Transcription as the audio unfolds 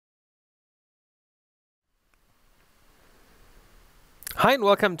Hi and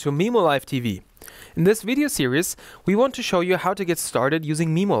welcome to mimoLive TV. In this video series, we want to show you how to get started using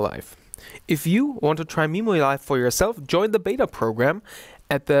mimoLive. If you want to try mimoLive for yourself, join the beta program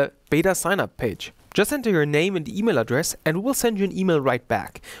at the beta sign-up page. Just enter your name and email address and we'll send you an email right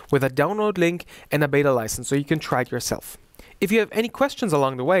back with a download link and a beta license so you can try it yourself. If you have any questions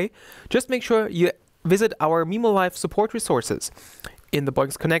along the way, just make sure you visit our mimoLive support resources in the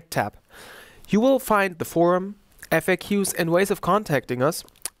Boinx Connect tab. You will find the forum, FAQs and ways of contacting us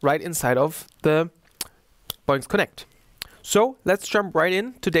right inside of the Boinx Connect. So let's jump right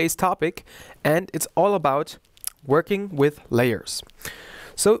in today's topic, and it's all about working with layers.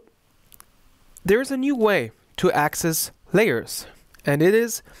 So there's a new way to access layers, and it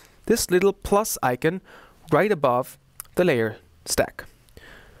is this little plus icon right above the layer stack.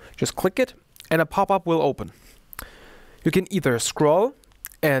 Just click it and a pop-up will open. You can either scroll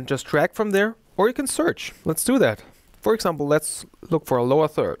and just drag from there, or you can search. Let's do that. For example, let's look for a lower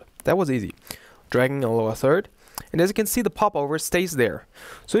third. That was easy. Dragging a lower third. And as you can see, the popover stays there.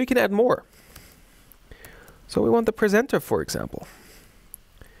 So you can add more. So we want the presenter, for example.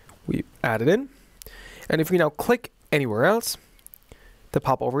 We add it in. And if we now click anywhere else, the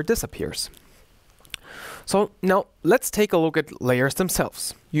popover disappears. So now let's take a look at layers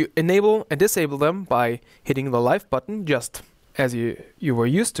themselves. You enable and disable them by hitting the live button, just as you were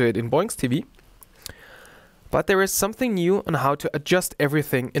used to it in Boinx TV. But there is something new on how to adjust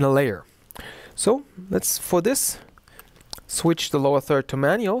everything in a layer. So let's, for this, switch the lower third to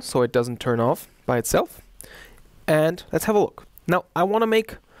manual so it doesn't turn off by itself. And let's have a look. Now I want to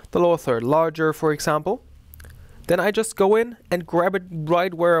make the lower third larger, for example. Then I just go in and grab it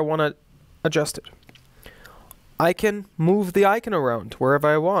right where I want to adjust it. I can move the icon around wherever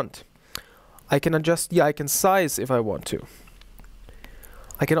I want. I can adjust the icon size if I want to.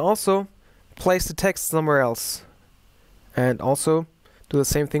 I can also place the text somewhere else, and also do the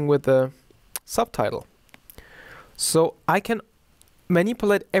same thing with the subtitle. So I can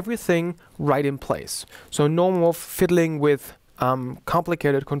manipulate everything right in place. So no more fiddling with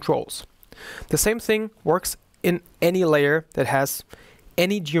complicated controls. The same thing works in any layer that has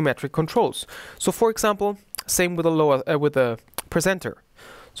any geometric controls. So for example, same with the lower with the presenter.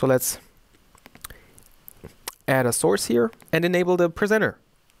 So let's add a source here and enable the presenter.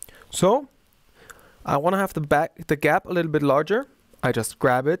 So I want to have the gap a little bit larger. I just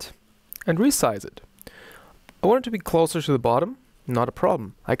grab it and resize it. I want it to be closer to the bottom. Not a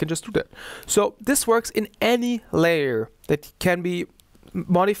problem. I can just do that. So this works in any layer that can be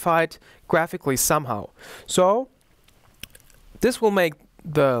modified graphically somehow. So this will make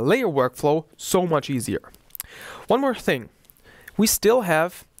the layer workflow so much easier. One more thing. We still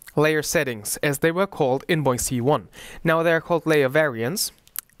have layer settings, as they were called in Boinx TV1. Now they are called layer variants,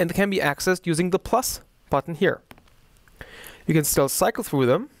 and they can be accessed using the plus button here. You can still cycle through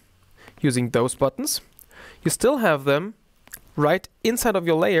them using those buttons. You still have them right inside of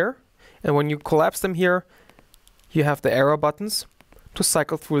your layer, and when you collapse them here, you have the arrow buttons to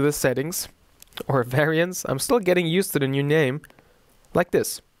cycle through the settings or variants. I'm still getting used to the new name, like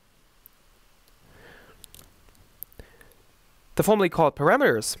this. The formerly called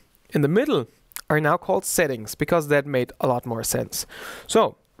parameters in the middle are now called settings, because that made a lot more sense.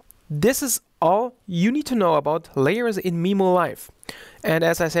 So this is all you need to know about layers in mimoLive. And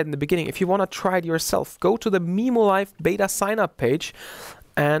as I said in the beginning, if you want to try it yourself, go to the mimoLive beta sign-up page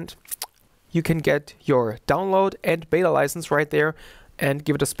and you can get your download and beta license right there and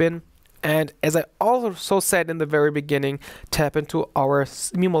give it a spin. And as I also said in the very beginning, tap into our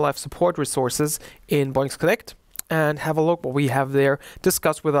mimoLive support resources in Boinx Connect and have a look what we have there,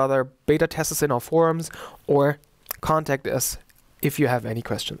 discuss with other beta testers in our forums, or contact us if you have any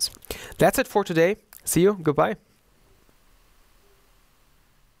questions. That's it for today. See you. Goodbye.